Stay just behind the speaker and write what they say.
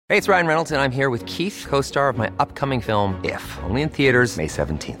Hey, it's Ryan Reynolds, and I'm here with Keith, co-star of my upcoming film, If, only in theaters May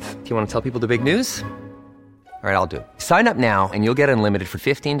 17th. Do you want to tell people the big news? All right, I'll do it. Sign up now and you'll get unlimited for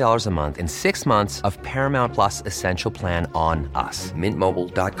 $15 a month and 6 months of Paramount Plus Essential Plan on us.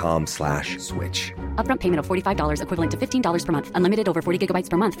 MintMobile.com/switch. Upfront payment of $45 equivalent to $15 per month. Unlimited over 40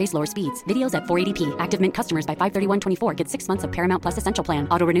 gigabytes per month. Face lower speeds. Videos at 480p. Active Mint customers by 531.24 get 6 months of Paramount Plus Essential Plan.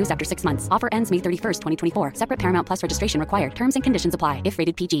 Auto renews after 6 months. Offer ends May 31st, 2024. Separate Paramount Plus registration required. Terms and conditions apply if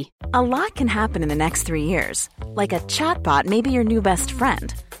rated PG. A lot can happen in the next 3 years. Like a chatbot may be your new best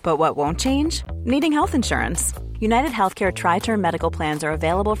friend. But what won't change? Needing health insurance. United Healthcare Tri-Term Medical Plans are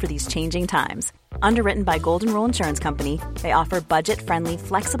available for these changing times. Underwritten by Golden Rule Insurance Company, they offer budget-friendly,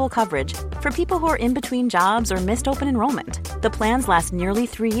 flexible coverage for people who are in between jobs or missed open enrollment. The plans last nearly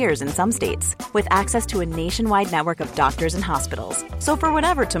 3 years in some states, with access to a nationwide network of doctors and hospitals. So for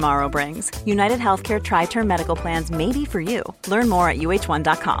whatever tomorrow brings, United Healthcare Tri-Term Medical Plans may be for you. Learn more at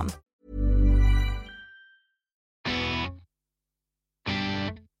uh1.com.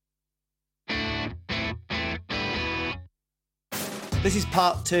 This is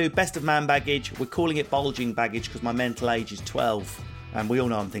part 2, Best of Man Baggage. We're calling it bulging baggage because my mental age is 12. And we all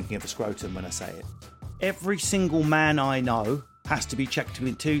know I'm thinking of a scrotum when I say it. Every single man I know has to be checked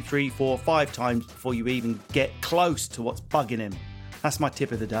between 2, 3, 4, 5 times before you even get close to what's bugging him. That's my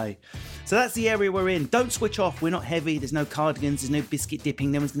tip of the day. So that's the area we're in. Don't switch off. We're not heavy. There's no cardigans. There's no biscuit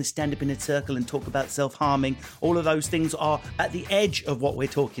dipping. No one's going to stand up in a circle and talk about self-harming. All of those things are at the edge of what we're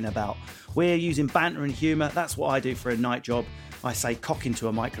talking about. We're using banter and humour. That's what I do for a night job. I say cock into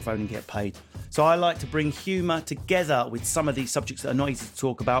a microphone and get paid. So I like to bring humour together with some of these subjects that are not easy to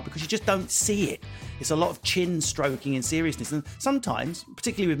talk about because you just don't see it. It's a lot of chin stroking and seriousness. And sometimes,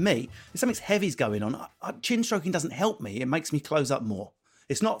 particularly with me, if something's heavy's going on, chin stroking doesn't help me. It makes me close up more.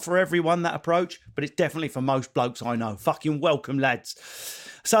 It's not for everyone, that approach, but it's definitely for most blokes I know. Fucking welcome, lads.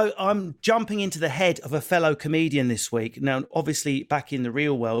 So I'm jumping into the head of a fellow comedian this week. Now, obviously, back in the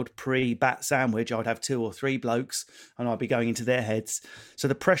real world, pre-Bat Sandwich, I would have 2 or 3 blokes and I'd be going into their heads. So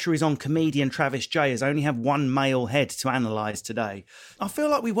the pressure is on comedian Travis J, as I only have one male head to analyse today. I feel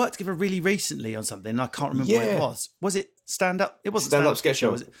like we worked together really recently on something and I can't remember what it was. Was it stand-up? It wasn't stand-up sketch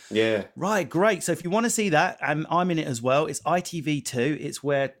show, was it? Yeah. Right, great. So if you want to see that, I'm in it as well. It's ITV2. It's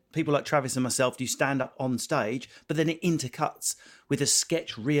where people like Travis and myself do stand-up on stage, but then it intercuts with a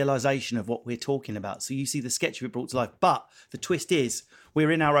sketch realisation of what we're talking about. So you see the sketch of it brought to life. But the twist is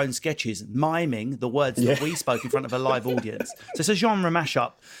we're in our own sketches, miming the words that we spoke in front of a live audience. So it's a genre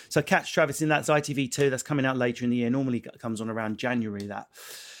mashup. So catch Travis in that. It's ITV2. That's coming out later in the year. Normally it comes on around January, that.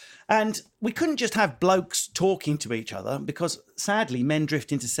 And we couldn't just have blokes talking to each other because, sadly, men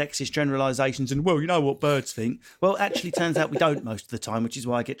drift into sexist generalisations and, well, you know what birds think. Well, actually, turns out we don't most of the time, which is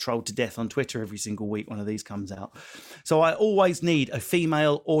why I get trolled to death on Twitter every single week one of these comes out. So I always need a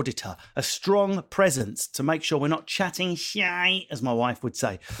female auditor, a strong presence to make sure we're not chatting shy, as my wife would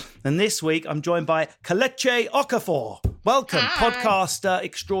say. And this week, I'm joined by Kelechi Okafor. Welcome, podcaster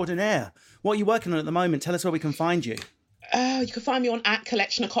extraordinaire. What are you working on at the moment? Tell us where we can find you. You can find me on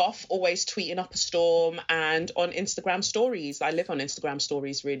 @Kalechnikov, always tweeting up a storm, and on Instagram stories. I live on Instagram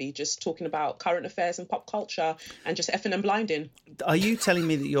stories, really, just talking about current affairs and pop culture and just effing and blinding. Are you telling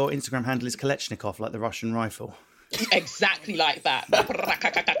me that your Instagram handle is Kalechnikov, like the Russian rifle? Exactly like that.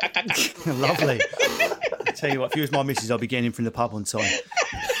 Lovely. I tell you what, if you was my missus, I'll be getting him from the pub on time.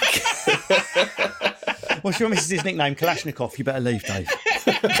 What's your missus' nickname? Kalashnikov. You better leave, Dave.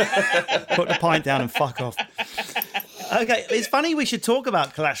 Put the pint down and fuck off. Okay, it's funny we should talk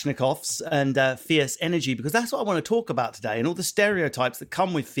about Kalashnikovs and fierce energy because that's what I want to talk about today and all the stereotypes that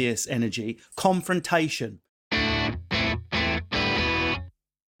come with fierce energy, confrontation.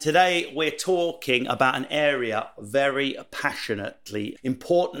 Today we're talking about an area very passionately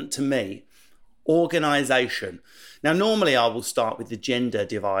important to me, organisation. Now, normally I will start with the gender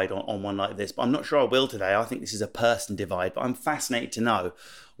divide on one like this, but I'm not sure I will today. I think this is a person divide, but I'm fascinated to know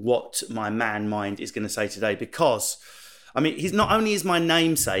what my man mind is going to say today because, I mean, he's not only is my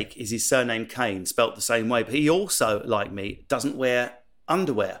namesake, is his surname Kane, spelt the same way, but he also, like me, doesn't wear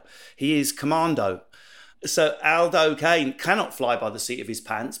underwear. He is commando. So Aldo Kane cannot fly by the seat of his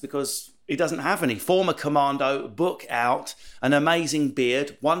pants because he doesn't have any. Former commando, book out, an amazing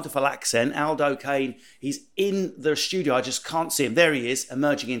beard, wonderful accent. Aldo Kane, he's in the studio. I just can't see him. There he is,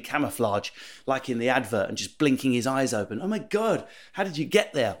 emerging in camouflage, like in the advert, and just blinking his eyes open. Oh my God, how did you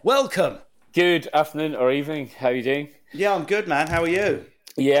get there? Welcome. Good afternoon or evening. How are you doing? Yeah, I'm good, man. How are you?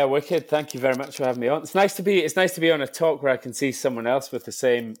 Yeah, wicked. Thank you very much for having me on. It's nice to be on a talk where I can see someone else with the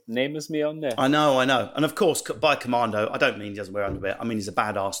same name as me on there. I know. And of course, by commando, I don't mean he doesn't wear underwear. I mean he's a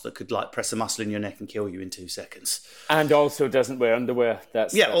badass that could like press a muscle in your neck and kill you in 2 seconds. And also doesn't wear underwear.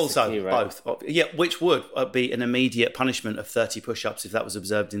 That's also the key, right? both. Yeah, which would be an immediate punishment of 30 push-ups if that was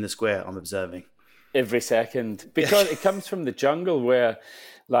observed in the square. I'm observing every second because it comes from the jungle where,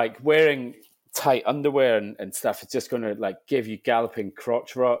 like, wearing tight underwear and stuff, it's just going to like give you galloping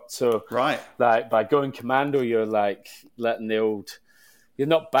crotch rot. So like by going commando, you're like letting you're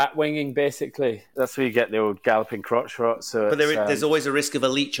not bat winging basically. That's where you get the old galloping crotch rot. So but there's always a risk of a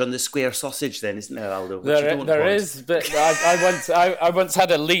leech on the square sausage then, isn't there, Aldo? There is, but I once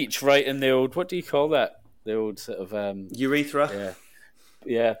had a leech right in the old, what do you call that, the old sort of urethra.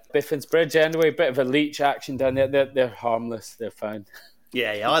 Yeah, Biffin's Bridge anyway, bit of a leech action down there. They're harmless, they're fine.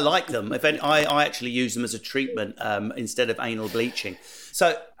 Yeah, I like them. I actually use them as a treatment instead of anal bleaching.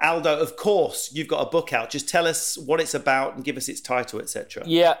 So, Aldo, of course, you've got a book out. Just tell us what it's about and give us its title, etc.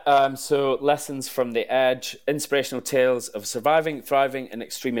 Yeah, so Lessons from the Edge, Inspirational Tales of Surviving, Thriving and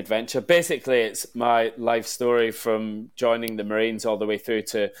Extreme Adventure. Basically, it's my life story from joining the Marines all the way through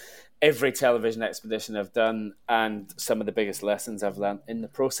to every television expedition I've done and some of the biggest lessons I've learned in the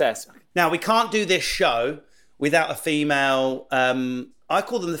process. Now, we can't do this show without a female... I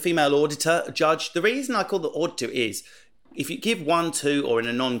call them the female auditor, judge. The reason I call the auditor is if you give 1, 2, or in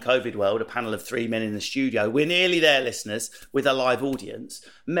a non-COVID world, a panel of 3 men in the studio, we're nearly there, listeners, with a live audience.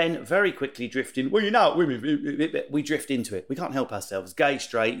 Men very quickly drift in. Well, women, we drift into it. We can't help ourselves. Gay,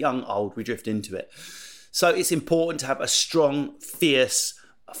 straight, young, old, we drift into it. So it's important to have a strong, fierce,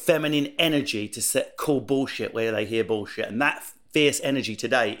 feminine energy to call bullshit where they hear bullshit. And that fierce energy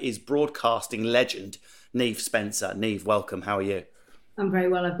today is broadcasting legend, Niamh Spencer. Niamh, welcome. How are you? I'm very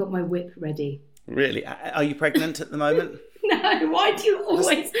well. I've got my whip ready. Really? Are you pregnant at the moment? No. Why do you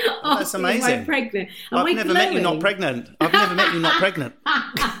always ask me if I'm pregnant? I've never met you not pregnant.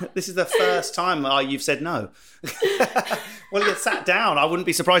 This is the first time you've said no. Well, you sat down. I wouldn't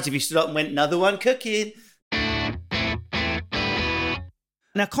be surprised if you stood up and went, another one cooking.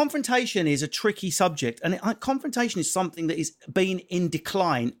 Now, confrontation is a tricky subject, and confrontation is something that has been in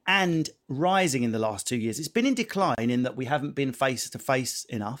decline and rising in the last 2 years. It's been in decline in that we haven't been face-to-face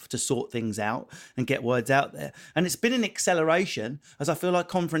enough to sort things out and get words out there. And it's been an acceleration as I feel like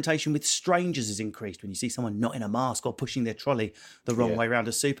confrontation with strangers has increased when you see someone not in a mask or pushing their trolley the wrong way around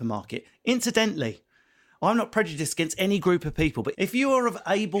a supermarket. Incidentally, I'm not prejudiced against any group of people, but if you are of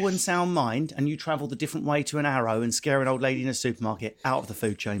able and sound mind and you travel the different way to an arrow and scare an old lady in a supermarket, out of the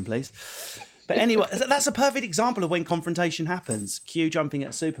food chain, please. But anyway, that's a perfect example of when confrontation happens. Queue jumping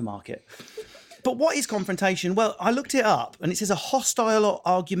at a supermarket. But what is confrontation? Well, I looked it up and it says a hostile or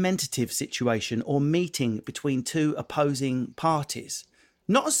argumentative situation or meeting between two opposing parties.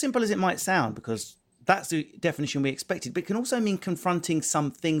 Not as simple as it might sound, because that's the definition we expected, but it can also mean confronting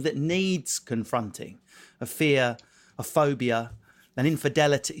something that needs confronting. A fear, a phobia, an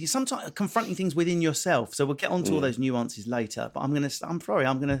infidelity. Sometimes confronting things within yourself. So we'll get onto all those nuances later. But I'm going to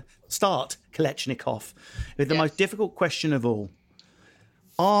start Kalechnikov with the most difficult question of all.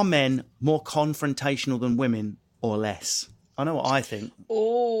 Are men more confrontational than women or less? I know what I think.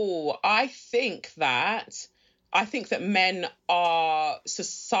 Oh, I think that men are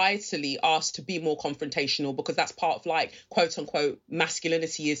societally asked to be more confrontational because that's part of like quote unquote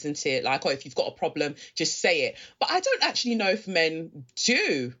masculinity, isn't it? Like, oh, if you've got a problem, just say it. But I don't actually know if men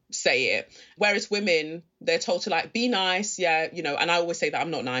do say it. Whereas women, they're told to like be nice, and I always say that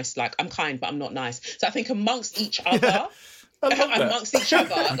I'm not nice, like I'm kind, but I'm not nice. So I think amongst each other. I'm just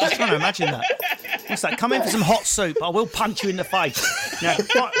trying to imagine that. What's that? Come in for some hot soup. I will punch you in the face. Now,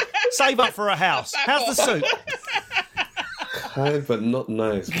 save up for a house. How's the soup? Kind but not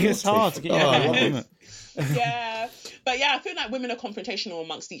nice. It's hard to get your head around, isn't it? Yeah. But yeah, I feel like women are confrontational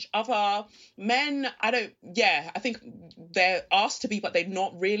amongst each other. Men, I think they're asked to be, but they're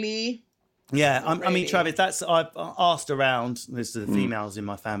not really. Yeah, I mean, Travis, I've asked around. There's the females in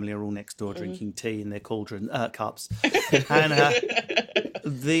my family are all next door drinking tea in their cauldron cups. And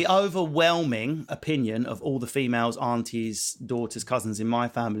the overwhelming opinion of all the females, aunties, daughters, cousins in my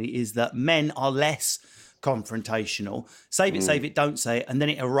family is that men are less confrontational. Save it, don't say it, and then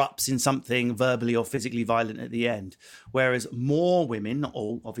it erupts in something verbally or physically violent at the end. Whereas more women, not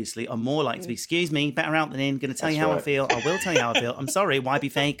all, obviously, are more likely to be, excuse me, better out than in, going to tell you how I feel. I will tell you how I feel. I'm sorry, why be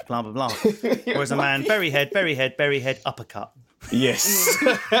fake? Blah, blah, blah. Whereas a man, berry head, uppercut. Yes.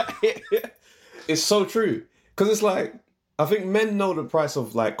 It's so true. Because it's like, I think men know the price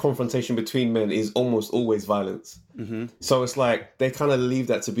of like confrontation between men is almost always violence. Mm-hmm. So it's like they kind of leave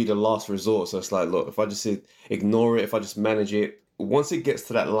that to be the last resort. So it's like, look, if I just ignore it, if I just manage it, once it gets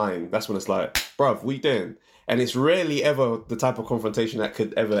to that line, that's when it's like, bruv, we doing? And it's rarely ever the type of confrontation that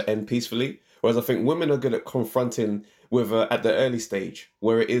could ever end peacefully. Whereas I think women are good at confronting with at the early stage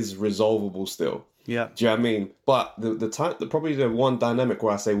where it is resolvable still. Yeah. Do you know what I mean? But probably the one dynamic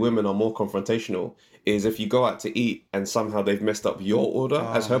where I say women are more confrontational is if you go out to eat and somehow they've messed up your order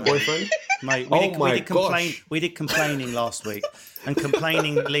as her boyfriend. Mate, we did complaining last week, and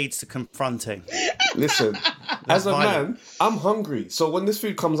complaining leads to confronting. Listen, as a man, I'm hungry. So when this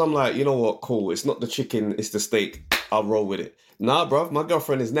food comes, I'm like, you know what, cool. It's not the chicken, it's the steak. I'll roll with it. Nah, bruv, my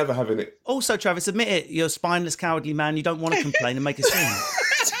girlfriend is never having it. Also, Travis, admit it. You're a spineless, cowardly man. You don't want to complain and make a scene.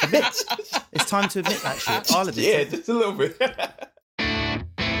 Admit. It's time to admit that shit. I'll admit it. Yeah, just a little bit.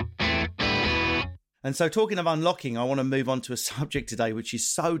 And so, talking of unlocking, I want to move on to a subject today which is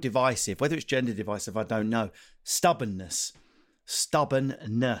so divisive. Whether it's gender divisive, I don't know. Stubbornness.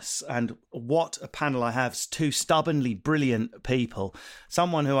 And what a panel I have. Two stubbornly brilliant people.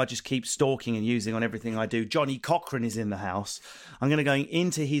 Someone who I just keep stalking and using on everything I do. Johnny Cochran is in the house. I'm going to go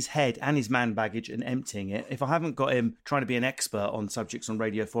into his head and his man baggage and emptying it. If I haven't got him trying to be an expert on subjects on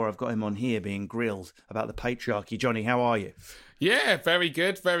Radio 4, I've got him on here being grilled about the patriarchy. Johnny, how are you? Yeah, very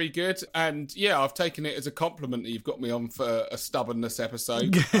good, very good. And yeah, I've taken it as a compliment that you've got me on for a stubbornness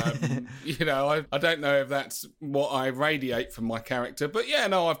episode. I don't know if that's what I radiate from my character, but yeah,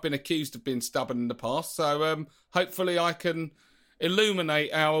 no, I've been accused of being stubborn in the past. So hopefully I can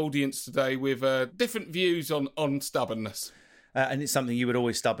illuminate our audience today with different views on stubbornness. And it's something you would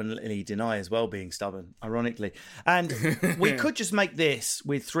always stubbornly deny as well, being stubborn, ironically. And we could just make this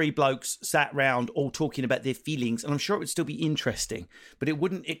with three blokes sat round all talking about their feelings, and I'm sure it would still be interesting, but it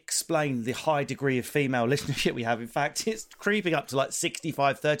wouldn't explain the high degree of female listenership we have. In fact, it's creeping up to like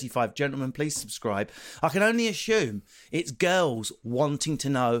 65-35. Gentlemen, please subscribe. I can only assume it's girls wanting to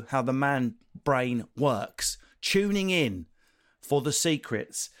know how the man brain works, tuning in for the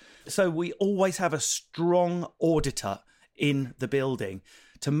secrets. So we always have a strong auditor in the building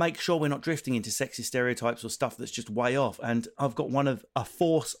to make sure we're not drifting into sexist stereotypes or stuff that's just way off. And I've got a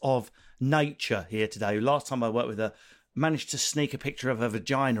force of nature here today. Last time I worked with her, managed to sneak a picture of her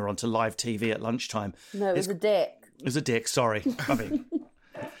vagina onto live TV at lunchtime. No, it was a dick. It was a dick, sorry.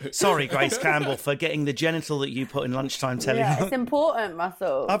 Sorry, Grace Campbell, for getting the genital that you put in lunchtime telling. Yeah, it's important,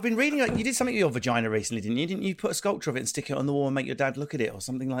 Russell. I've been reading, you did something with your vagina recently, didn't you? Didn't you put a sculpture of it and stick it on the wall and make your dad look at it or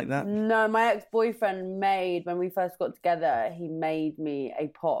something like that? No, my ex-boyfriend when we first got together, he made me a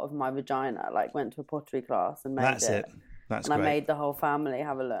pot of my vagina, like went to a pottery class and made it. That's it. That's great. And I made the whole family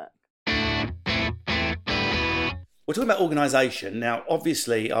have a look. We're talking about organisation. Now,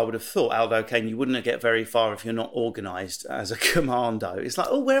 obviously, I would have thought, Aldo Kane, you wouldn't get very far if you're not organised as a commando. It's like,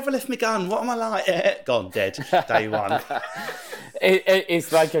 where have I left my gun? What am I like? Gone, dead, day one.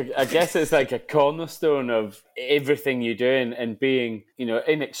 It's like, I guess it's like a cornerstone of everything you do and being,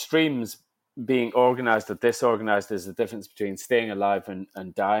 in extremes, being organised or disorganised is the difference between staying alive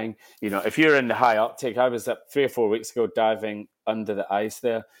and dying. If you're in the high Arctic, I was up 3 or 4 weeks ago diving under the ice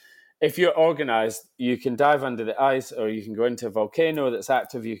there. If you're organised, you can dive under the ice or you can go into a volcano that's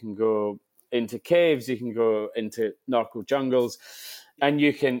active. You can go into caves. You can go into narco jungles and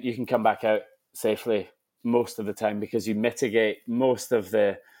you can come back out safely most of the time because you mitigate most of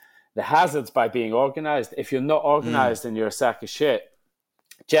the hazards by being organised. If you're not organised and you're a sack of shit,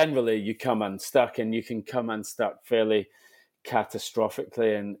 generally you come unstuck and you can come unstuck fairly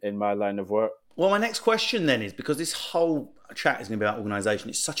catastrophically in my line of work. Well, my next question then is, because this whole chat is going to be about organisation,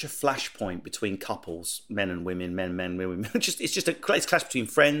 it's such a flashpoint between couples, men and women, men, women. It's a clash between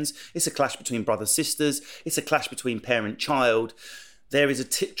friends. It's a clash between brother, sisters. It's a clash between parent, child. There is a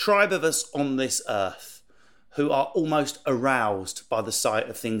tribe of us on this earth who are almost aroused by the sight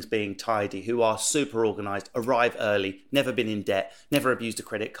of things being tidy, who are super organised, arrive early, never been in debt, never abused a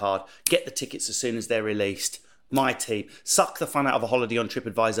credit card, get the tickets as soon as they're released. My team, suck the fun out of a holiday on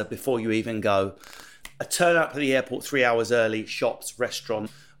TripAdvisor before you even go. A turn up at the airport 3 hours early, shops,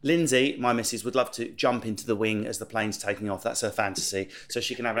 restaurant. Lindsay, my missus, would love to jump into the wing as the plane's taking off. That's her fantasy, so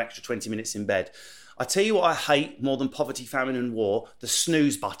she can have an extra 20 minutes in bed. I tell you what I hate more than poverty, famine and war, the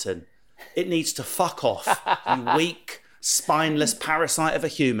snooze button. It needs to fuck off, you weak, spineless parasite of a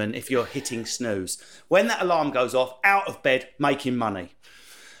human if you're hitting snooze. When that alarm goes off, out of bed, making money.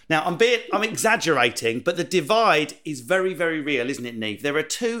 Now, I'm exaggerating, but the divide is very, very real, isn't it, Neve? There are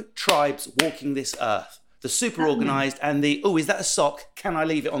two tribes walking this earth. The super organised and the, is that a sock? Can I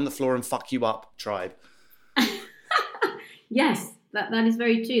leave it on the floor and fuck you up tribe? Yes, that is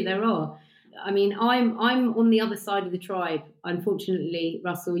very true. There are. I mean, I'm on the other side of the tribe. Unfortunately,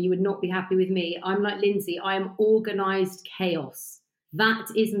 Russell, you would not be happy with me. I'm like Lindsay. I am organised chaos. That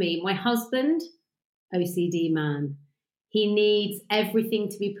is me. My husband, OCD man. He needs everything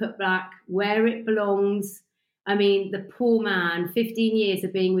to be put back where it belongs. I mean, the poor man, 15 years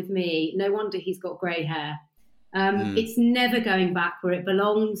of being with me, no wonder he's got grey hair. It's never going back where it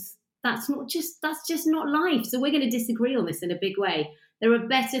belongs. That's just not life. So we're going to disagree on this in a big way. There are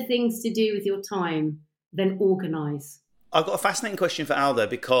better things to do with your time than organise. I've got a fascinating question for Al, though,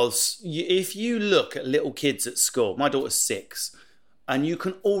 because if you look at little kids at school, my daughter's 6, and you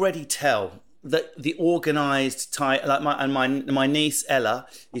can already tell that the organised type, like my niece Ella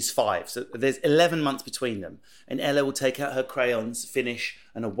is 5, so there's 11 months between them, and Ella will take out her crayons, finish,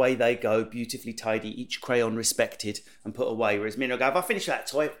 and away they go, beautifully tidy, each crayon respected and put away. Whereas me and I go, if I finish that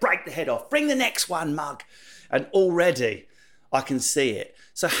toy, break the head off, bring the next one, mug, and already I can see it.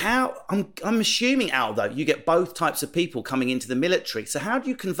 So I'm assuming, Al, though, you get both types of people coming into the military. So how do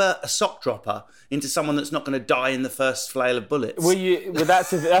you convert a sock dropper into someone that's not going to die in the first flail of bullets? Well,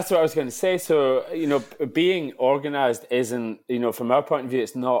 that's what I was going to say. So, being organised isn't, from our point of view,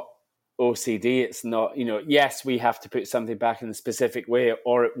 it's not OCD. It's not, yes, we have to put something back in a specific way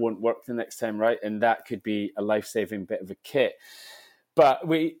or it won't work the next time, right? And that could be a life-saving bit of a kit. But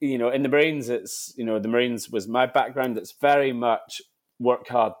we, in the Marines, it's, the Marines was my background. It's very much work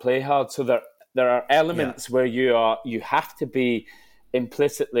hard, play hard. So there are elements where you have to be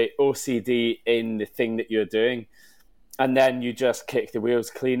implicitly OCD in the thing that you're doing. And then you just kick the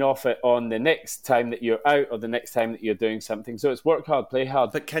wheels clean off it on the next time that you're out or the next time that you're doing something. So it's work hard, play hard.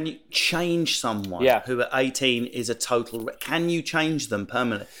 But can you change someone who at 18 is a total... Can you change them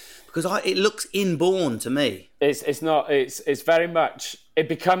permanently? Because it looks inborn to me. It's not. It's very much... It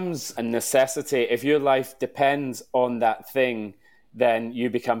becomes a necessity. If your life depends on that thing, then you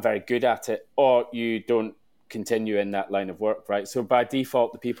become very good at it, or you don't continue in that line of work, right? So by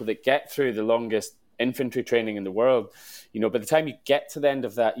default, the people that get through the longest infantry training in the world, by the time you get to the end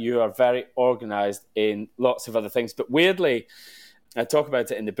of that, you are very organised in lots of other things. But weirdly, I talk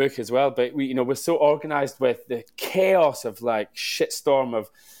about it in the book as well, but we're so organised with the chaos of like shitstorm of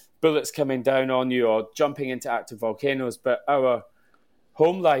bullets coming down on you or jumping into active volcanoes, but our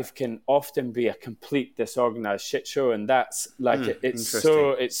home life can often be a complete disorganized shit show, and that's like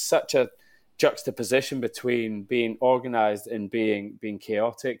it's such a juxtaposition between being organized and being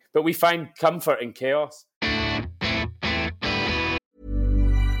chaotic. But we find comfort in chaos.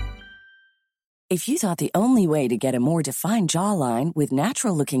 If you thought the only way to get a more defined jawline with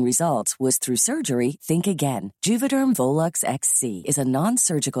natural-looking results was through surgery, think again. Juvederm Volux XC is a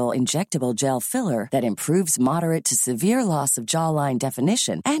non-surgical injectable gel filler that improves moderate to severe loss of jawline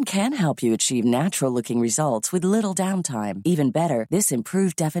definition and can help you achieve natural-looking results with little downtime. Even better, this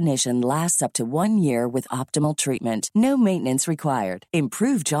improved definition lasts up to 1 year with optimal treatment. No maintenance required.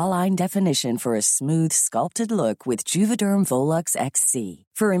 Improve jawline definition for a smooth, sculpted look with Juvederm Volux XC.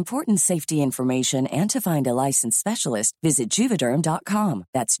 For important safety information and to find a licensed specialist, visit Juvederm.com.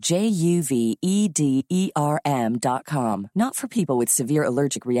 That's JUVEDERM.com. Not for people with severe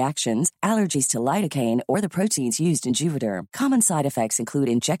allergic reactions, allergies to lidocaine, or the proteins used in Juvederm. Common side effects include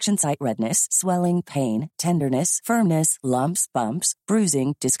injection site redness, swelling, pain, tenderness, firmness, lumps, bumps,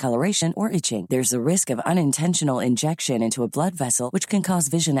 bruising, discoloration, or itching. There's a risk of unintentional injection into a blood vessel, which can cause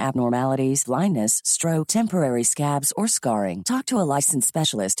vision abnormalities, blindness, stroke, temporary scabs, or scarring. Talk to a licensed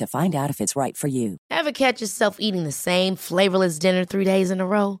specialist to find out if it's right for you. Ever catch yourself eating the same flavorless dinner 3 days in a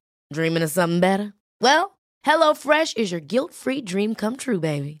row? Dreaming of something better? Well, HelloFresh is your guilt-free dream come true,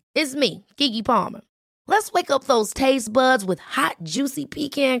 baby. It's me, Keke Palmer. Let's wake up those taste buds with hot, juicy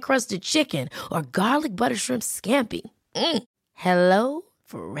pecan-crusted chicken or garlic butter shrimp scampi.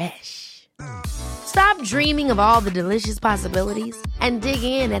 HelloFresh. Stop dreaming of all the delicious possibilities and dig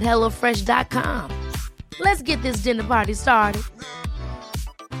in at HelloFresh.com. Let's get this dinner party started.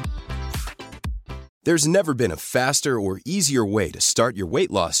 There's never been a faster or easier way to start your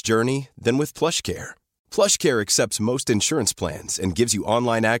weight loss journey than with PlushCare. PlushCare accepts most insurance plans and gives you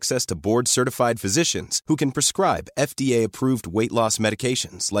online access to board-certified physicians who can prescribe FDA-approved weight loss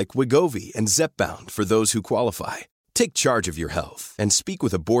medications like Wegovy and Zepbound for those who qualify. Take charge of your health and speak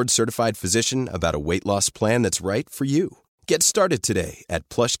with a board-certified physician about a weight loss plan that's right for you. Get started today at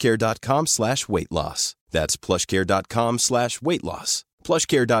plushcare.com/weight-loss. That's plushcare.com/weight-loss.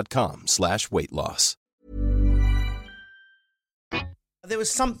 plushcare.com/weight-loss. There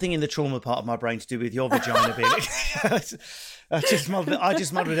was something in the trauma part of my brain to do with your vagina being... I just muddled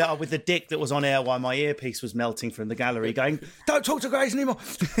it up with the dick that was on air while my earpiece was melting from the gallery going, don't talk to Grace anymore.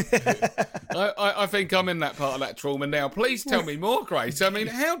 I think I'm in that part of that trauma now. Please tell me more, Grace. I mean,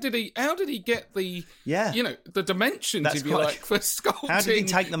 how did he get the the dimensions, if you like, for sculpting? How did he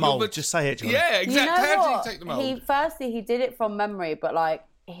take the mould? Just say it, John. Yeah, exactly. How did he take the mould? He did it from memory, but like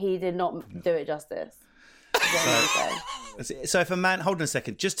he did not do it justice. So if a man, hold on a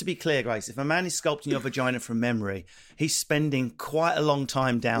second, just to be clear, Grace, if a man is sculpting your vagina from memory, he's spending quite a long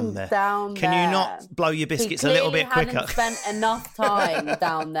time down there. Can you not blow your biscuits a little bit quicker? He hadn't spent enough time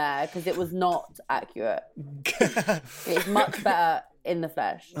down there because it was not accurate. It's much better in the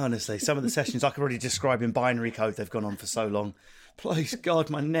flesh. Honestly, some of the sessions I could already describe in binary code, they've gone on for so long. Please, God,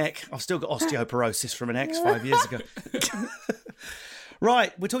 my neck. I've still got osteoporosis from an ex 5 years ago.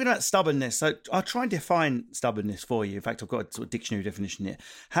 Right, we're talking about stubbornness. So I'll try and define stubbornness for you. In fact, I've got a sort of dictionary definition here.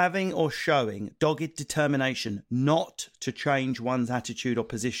 Having or showing dogged determination not to change one's attitude or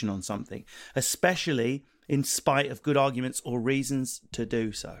position on something, especially in spite of good arguments or reasons to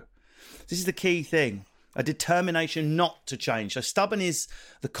do so. This is the key thing. A determination not to change. So stubborn is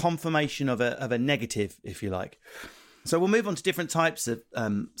the confirmation of a negative, if you like. So we'll move on to different types of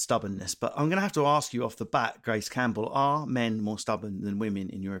stubbornness, but I'm going to have to ask you off the bat, Grace Campbell, are men more stubborn than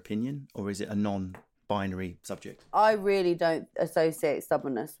women in your opinion, or is it a non-binary subject? I really don't associate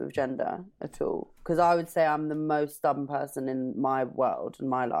stubbornness with gender at all, because I would say I'm the most stubborn person in my world, in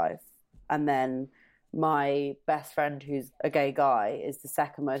my life. And then my best friend, who's a gay guy, is the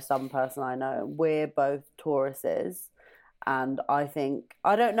second most stubborn person I know. We're both Tauruses, and I think,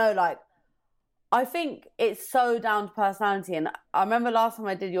 I don't know, like, I think it's so down to personality. And I remember last time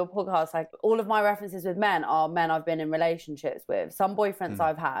I did your podcast, like all of my references with men are men I've been in relationships with. Some boyfriends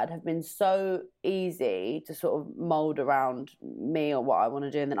I've had have been so easy to sort of mould around me or what I want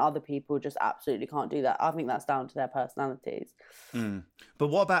to do. And then other people just absolutely can't do that. I think that's down to their personalities. But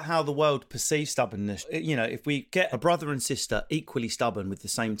what about how the world perceives stubbornness? You know, if we get a brother and sister equally stubborn with the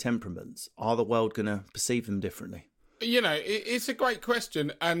same temperaments, are the world going to perceive them differently? You know, it's a great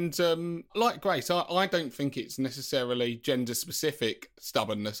question. And like Grace, I don't think it's necessarily gender-specific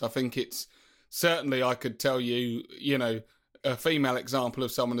stubbornness. I think it's certainly, I could tell you, you know, a female example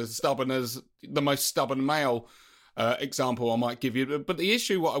of someone as stubborn as the most stubborn male example I might give you. But the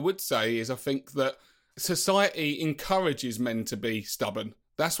issue, what I would say is I think that society encourages men to be stubborn.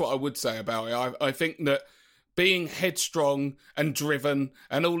 That's what I would say about it. I think that being headstrong and driven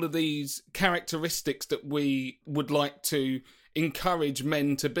and all of these characteristics that we would like to encourage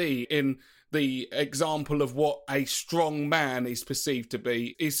men to be in the example of what a strong man is perceived to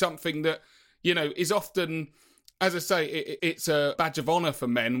be is something that, you know, is often, as I say, it's a badge of honour for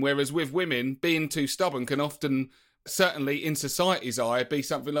men, whereas with women, being too stubborn can often, certainly in society's eye, be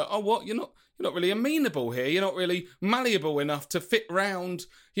something like, oh, what, you're not really amenable here. You're not really malleable enough to fit round,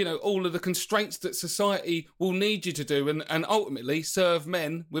 you know, all of the constraints that society will need you to do and ultimately serve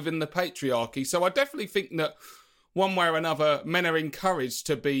men within the patriarchy. So I definitely think that one way or another, men are encouraged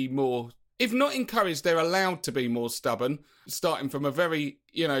to be more, if not encouraged, they're allowed to be more stubborn, starting from a very,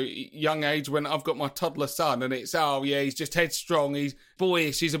 you know, young age when I've got my toddler son and it's, oh yeah, he's just headstrong, he's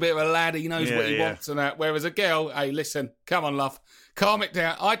boyish, he's a bit of a lad, he knows what he wants and that. Whereas a girl, hey, listen, come on, love, calm it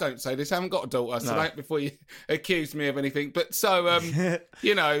down. I don't say this, I haven't got a daughter, so don't before you accuse me of anything. But so,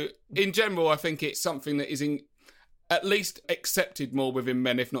 you know, in general, I think it's something that is at least accepted more within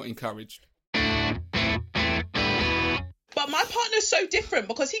men, if not encouraged. But my partner's so different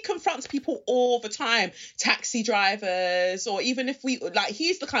because he confronts people all the time, taxi drivers, or even if we, like,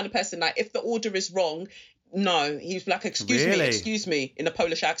 he's the kind of person, like, if the order is wrong, no, he's like, excuse me, in a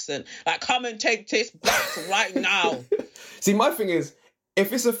Polish accent, like, come and take this back right now. See, my thing is,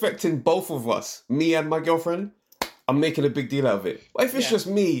 if it's affecting both of us, me and my girlfriend, I'm making a big deal out of it. But if it's just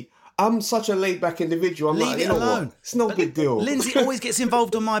me, I'm such a laid-back individual. I'm Leave it alone. What? It's no big deal. Lindsay always gets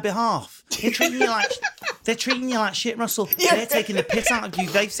involved on my behalf. They're treating you like shit, Russell. Yeah. They're taking the piss out of you.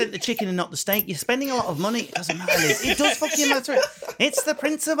 They've sent the chicken and not the steak. You're spending a lot of money. It doesn't matter, Liz. It does fucking matter. It's the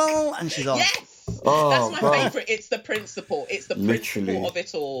principle. And she's on. Yes! That's my favourite. It's the principle. It's the principle of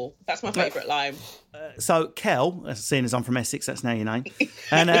it all. That's my favourite line. So, Kel, seeing as I'm from Essex, that's now your name.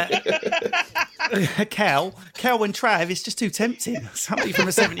 And Kel and Trav, it's just too tempting. Somebody from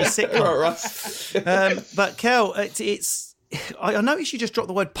a 70s sitcom. But Kel, I noticed you just dropped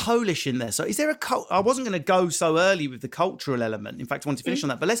the word Polish in there. So is there a I wasn't going to go so early with the cultural element. In fact, I wanted to finish on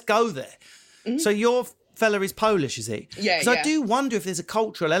that, but let's go there. So your fella is Polish, is he? Yeah. Because I do wonder if there's a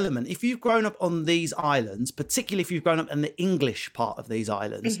cultural element. If you've grown up on these islands, particularly if you've grown up in the English part of these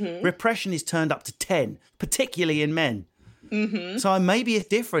islands, repression is turned up to 10, particularly in men. So maybe it's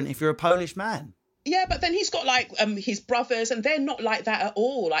different if you're a Polish man. Yeah, but then he's got like his brothers, and they're not like that at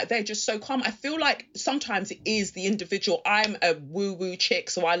all. Like, they're just so calm. I feel like sometimes it is the individual. I'm a woo-woo chick,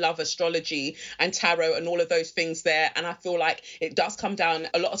 so I love astrology and tarot and all of those things there. And I feel like it does come down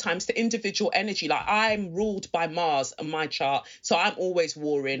a lot of times to individual energy. Like, I'm ruled by Mars on my chart, so I'm always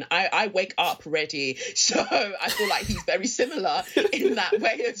warring. I wake up ready. So I feel like he's very similar in that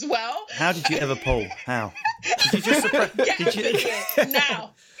way as well. How did you ever pull? How? Did you just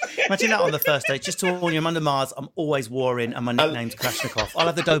now? Imagine that on the first date. Just to warn you, I'm under Mars. I'm always warring, and my nickname's Kalashnikov. I'll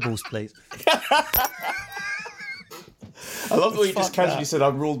have the dough balls, please. I love the way you just casually said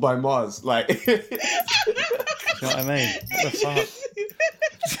I'm ruled by Mars. Like, you know what I mean? What the fuck?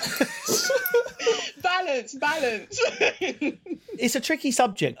 Balance. It's a tricky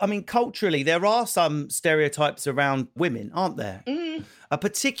subject. I mean, culturally, there are some stereotypes around women, aren't there?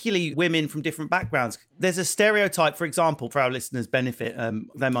 Particularly women from different backgrounds. There's a stereotype, for example, for our listeners' benefit.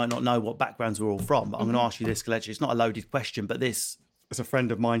 They might not know what backgrounds we're all from, but I'm going to ask you this, Kelechi. It's not a loaded question, but this, as a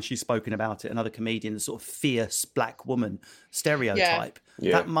friend of mine, she's spoken about it, another comedian, the sort of fierce black woman stereotype.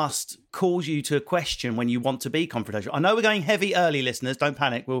 Yeah. That must cause you to question when you want to be confrontational. I know we're going heavy early, listeners. Don't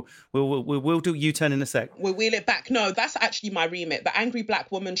panic. We'll do U-turn in a sec. We'll wheel it back. No, that's actually my remit. The angry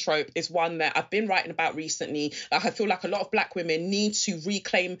black woman trope is one that I've been writing about recently. Like, I feel like a lot of black women need to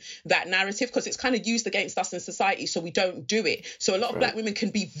reclaim that narrative because it's kind of used against us in society, so we don't do it. So a lot of black women can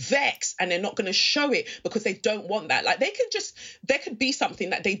be vexed and they're not going to show it because they don't want that. Like, there could be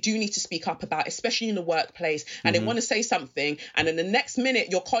something that they do need to speak up about, especially in the workplace, and they want to say something, and in the next minute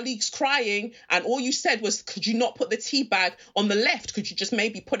your colleague's crying and all you said was, could you not put the tea bag on the left? Could you just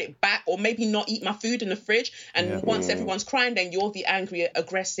maybe put it back, or maybe not eat my food in the fridge? And once everyone's crying, then you're the angry,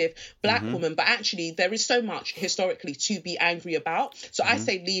 aggressive black woman. But actually there is so much historically to be angry about. So I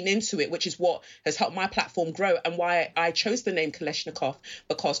say lean into it, which is what has helped my platform grow and why I chose the name Kalashnikov,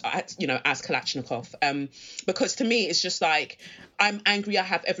 because as Kalashnikov, because to me it's just like, I'm angry, I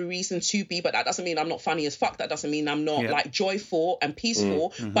have every reason to be, but that doesn't mean I'm not funny as fuck. That doesn't mean I'm not like joyful and peaceful.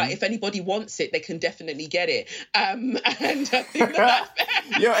 But if anybody wants it, they can definitely get it. And I think that's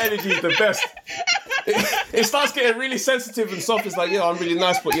your energy is the best. It starts getting really sensitive and soft. It's like, I'm really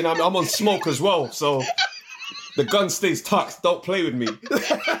nice, but I'm on smoke as well. So the gun stays tucked. Don't play with me.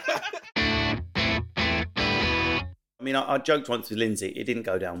 I mean, I joked once with Lindsay. It didn't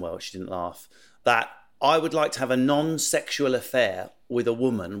go down well. She didn't laugh. That I would like to have a non-sexual affair with a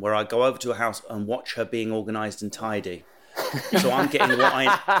woman where I go over to a house and watch her being organised and tidy. So I'm getting what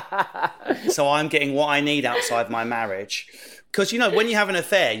I need outside my marriage. Because, when you have an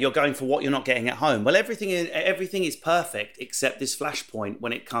affair, you're going for what you're not getting at home. Well, everything is perfect except this flashpoint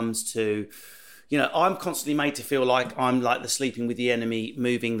when it comes to, I'm constantly made to feel like I'm like the sleeping with the enemy,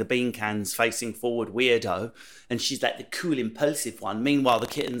 moving the bean cans, facing forward weirdo. And she's like the cool, impulsive one. Meanwhile, the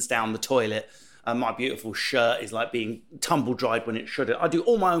kitten's down the toilet. And my beautiful shirt is like being tumble dried when it shouldn't. I do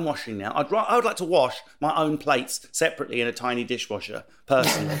all my own washing now. I would like to wash my own plates separately in a tiny dishwasher,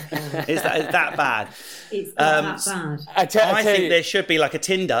 personally. Is that bad? It's that bad. I think there should be like a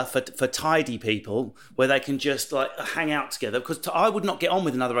Tinder for tidy people where they can just like hang out together. Because I would not get on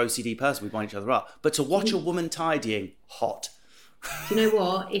with another OCD person. We'd wind each other up. But to watch a woman tidying, hot. Do you know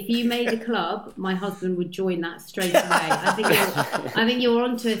what? If you made a club, my husband would join that straight away. I think you're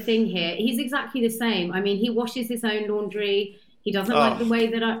onto a thing here. He's exactly the same. I mean, he washes his own laundry. He doesn't like the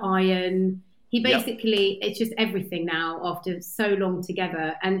way that I iron. He basically, it's just everything now after so long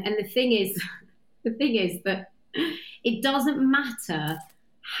together. And the thing is that it doesn't matter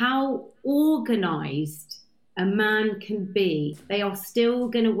how organised a man can be, they are still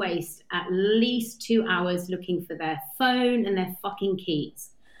going to waste at least 2 hours looking for their phone and their fucking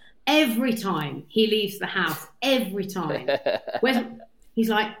keys. Every time he leaves the house, every time. He's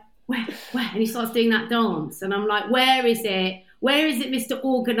like, where? And he starts doing that dance. And I'm like, where is it? Where is it, Mr.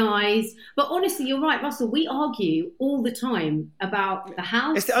 Organised? But honestly, you're right, Russell. We argue all the time about the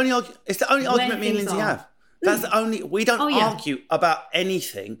house. It's the only argument me and Lindsay have. That's the only. We don't argue about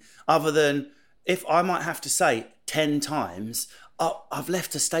anything other than if I might have to say 10 times, I've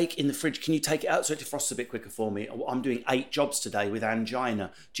left a steak in the fridge. Can you take it out so it defrosts a bit quicker for me? I'm doing 8 jobs today with angina.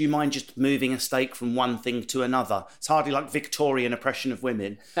 Do you mind just moving a steak from one thing to another? It's hardly like Victorian oppression of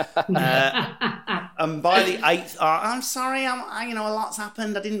women. And by the 8th, I'm sorry, a lot's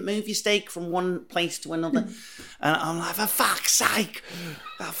happened. I didn't move your steak from one place to another. And I'm like, for fuck's sake,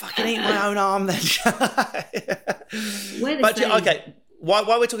 I'll fucking eat my own arm then. Okay. Why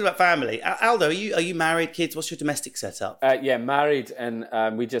we're talking about family? Aldo, are you married, kids? What's your domestic setup? Yeah, married, and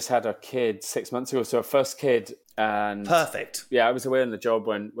we just had our kid 6 months ago. So our first kid, and perfect. Yeah, I was away on the job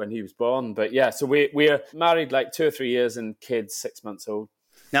when he was born, but yeah, so we're married like 2 or 3 years, and kids 6 months old.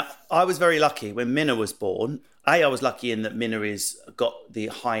 Now, I was very lucky when Minna was born. I was lucky in that Minna has got the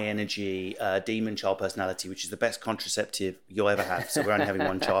high energy demon child personality, which is the best contraceptive you'll ever have. So we're only having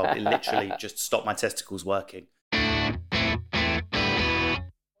one child. It literally just stopped my testicles working.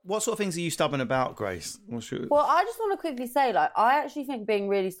 What sort of things are you stubborn about, Grace? Well, I just want to quickly say, like, I actually think being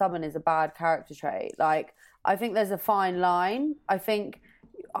really stubborn is a bad character trait. Like, I think there's a fine line. I think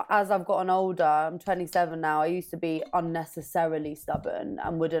as I've gotten older, I'm 27 now, I used to be unnecessarily stubborn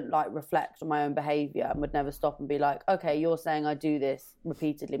and wouldn't like reflect on my own behaviour and would never stop and be like, okay, you're saying I do this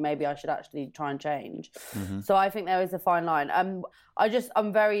repeatedly, maybe I should actually try and change. Mm-hmm. So I think there is a fine line.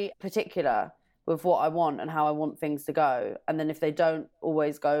 I'm very particular with what I want and how I want things to go. And then if they don't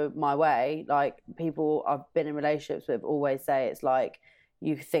always go my way, like people I've been in relationships with always say it's like,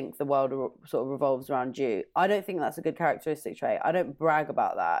 you think the world sort of revolves around you. I don't think that's a good characteristic trait. I don't brag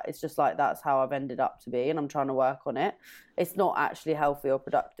about that. It's just like that's how I've ended up to be and I'm trying to work on it. It's not actually healthy or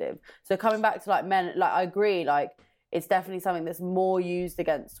productive. So coming back to like men, like I agree, like it's definitely something that's more used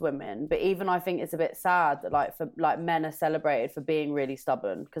against women. But even I think it's a bit sad that like for like men are celebrated for being really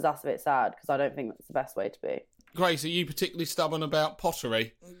stubborn, because that's a bit sad because I don't think that's the best way to be. Grace, are you particularly stubborn about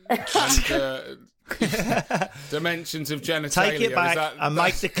pottery and dimensions of genitalia? Take it back and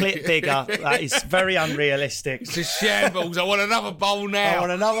make the clip bigger. That is very unrealistic. It's a shambles. I want another bowl now. I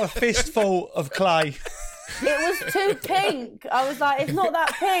want another fistful of clay. It was too pink. I was like, it's not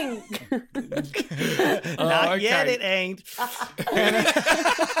that pink. Not yet, it ain't.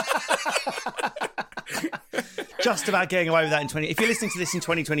 Just about getting away with that in 20... If you're listening to this in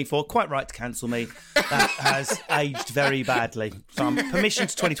 2024, quite right to cancel me. That has aged very badly. So permission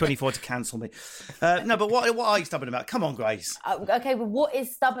to 2024 to cancel me. No, but what are you stubborn about? Come on, Grace. Okay, but what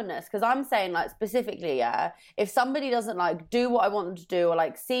is stubbornness? Because I'm saying, like, specifically, yeah, if somebody doesn't, like, do what I want them to do or,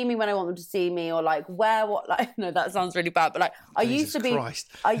 like, see me when I want them to see me or, like, wear what... Like, no, that sounds really bad. But, like, I used to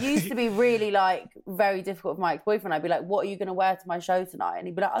be really, like, very difficult with my ex-boyfriend. I'd be like, what are you going to wear to my show tonight? And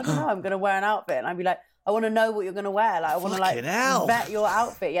he'd be like, I don't know, I'm going to wear an outfit. And I'd be like, I want to know what you're going to wear. Like, I want to like vet your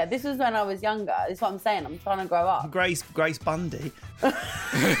outfit. Yeah, this was when I was younger. This is what I'm saying. I'm trying to grow up. Grace Bundy.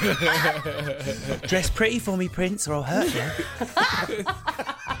 Dress pretty for me, Prince, or I'll hurt you.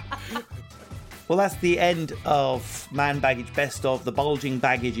 Well, that's the end of Man Baggage Best Of. The bulging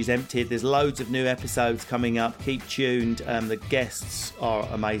baggage is emptied. There's loads of new episodes coming up. Keep tuned. The guests are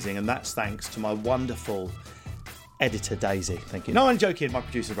amazing, and that's thanks to my wonderful editor, Daisy. Thank you. No, I'm joking. My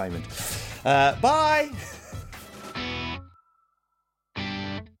producer, Raymond. Bye.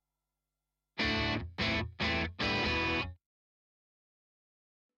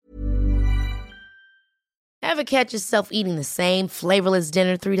 Ever catch yourself eating the same flavorless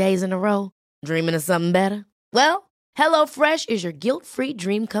dinner 3 days in a row? Dreaming of something better? Well, HelloFresh is your guilt-free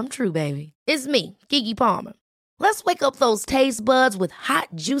dream come true, baby. It's me, Keke Palmer. Let's wake up those taste buds with hot,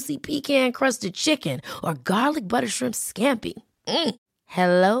 juicy pecan-crusted chicken or garlic butter shrimp scampi.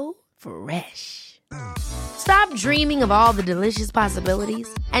 Hello Fresh. Stop dreaming of all the delicious possibilities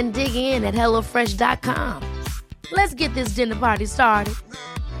and dig in at HelloFresh.com. Let's get this dinner party started.